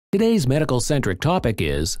Today's medical-centric topic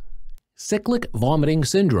is cyclic vomiting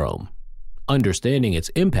syndrome, understanding its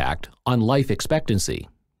impact on life expectancy.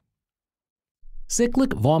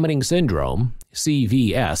 Cyclic vomiting syndrome,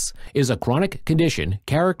 CVS, is a chronic condition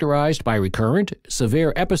characterized by recurrent,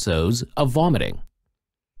 severe episodes of vomiting.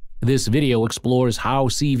 This video explores how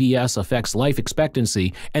CVS affects life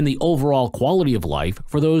expectancy and the overall quality of life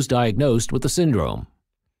for those diagnosed with the syndrome.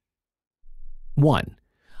 1.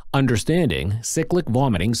 Understanding cyclic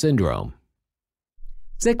vomiting syndrome.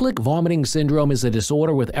 Cyclic vomiting syndrome is a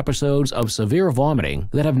disorder with episodes of severe vomiting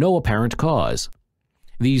that have no apparent cause.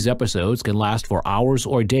 These episodes can last for hours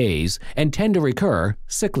or days and tend to recur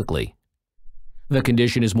cyclically. The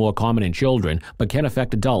condition is more common in children but can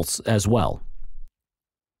affect adults as well.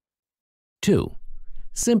 2.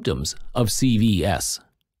 Symptoms of CVS.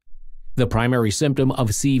 The primary symptom of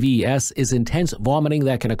CVS is intense vomiting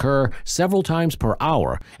that can occur several times per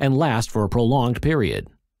hour and last for a prolonged period.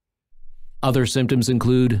 Other symptoms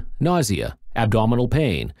include nausea, abdominal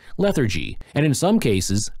pain, lethargy, and in some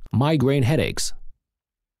cases, migraine headaches.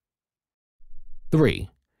 3.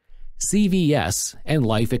 CVS and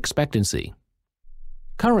life expectancy.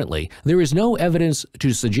 Currently, there is no evidence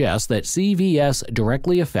to suggest that CVS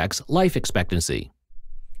directly affects life expectancy.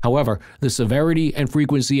 However, the severity and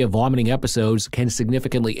frequency of vomiting episodes can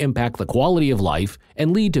significantly impact the quality of life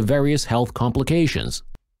and lead to various health complications.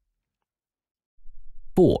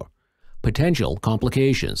 4. Potential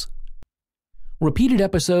complications. Repeated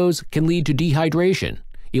episodes can lead to dehydration,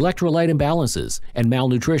 electrolyte imbalances, and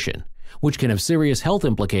malnutrition, which can have serious health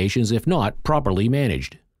implications if not properly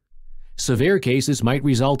managed. Severe cases might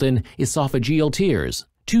result in esophageal tears,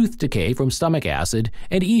 tooth decay from stomach acid,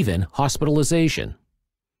 and even hospitalization.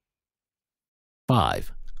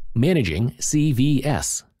 5. Managing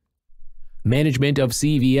CVS. Management of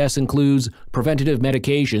CVS includes preventative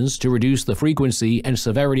medications to reduce the frequency and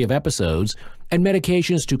severity of episodes and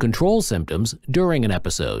medications to control symptoms during an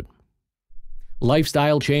episode.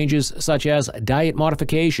 Lifestyle changes such as diet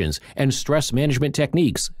modifications and stress management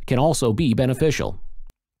techniques can also be beneficial.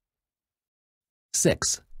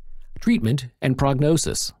 6. Treatment and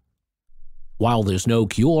prognosis. While there's no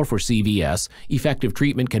cure for CVS, effective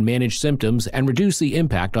treatment can manage symptoms and reduce the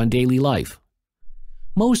impact on daily life.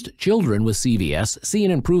 Most children with CVS see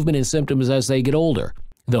an improvement in symptoms as they get older,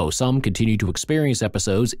 though some continue to experience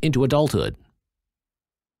episodes into adulthood.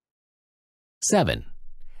 7.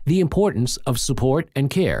 The importance of support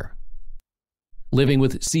and care. Living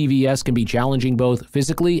with CVS can be challenging both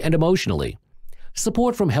physically and emotionally.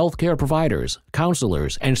 Support from healthcare providers,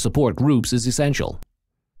 counselors, and support groups is essential.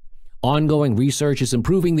 Ongoing research is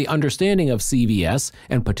improving the understanding of CVS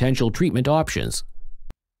and potential treatment options.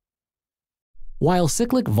 While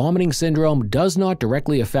cyclic vomiting syndrome does not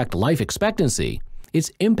directly affect life expectancy, its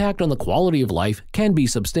impact on the quality of life can be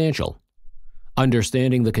substantial.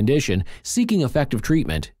 Understanding the condition, seeking effective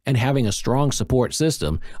treatment, and having a strong support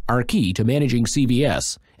system are key to managing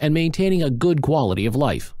CVS and maintaining a good quality of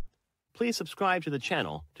life. Please subscribe to the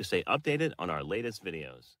channel to stay updated on our latest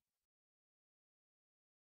videos.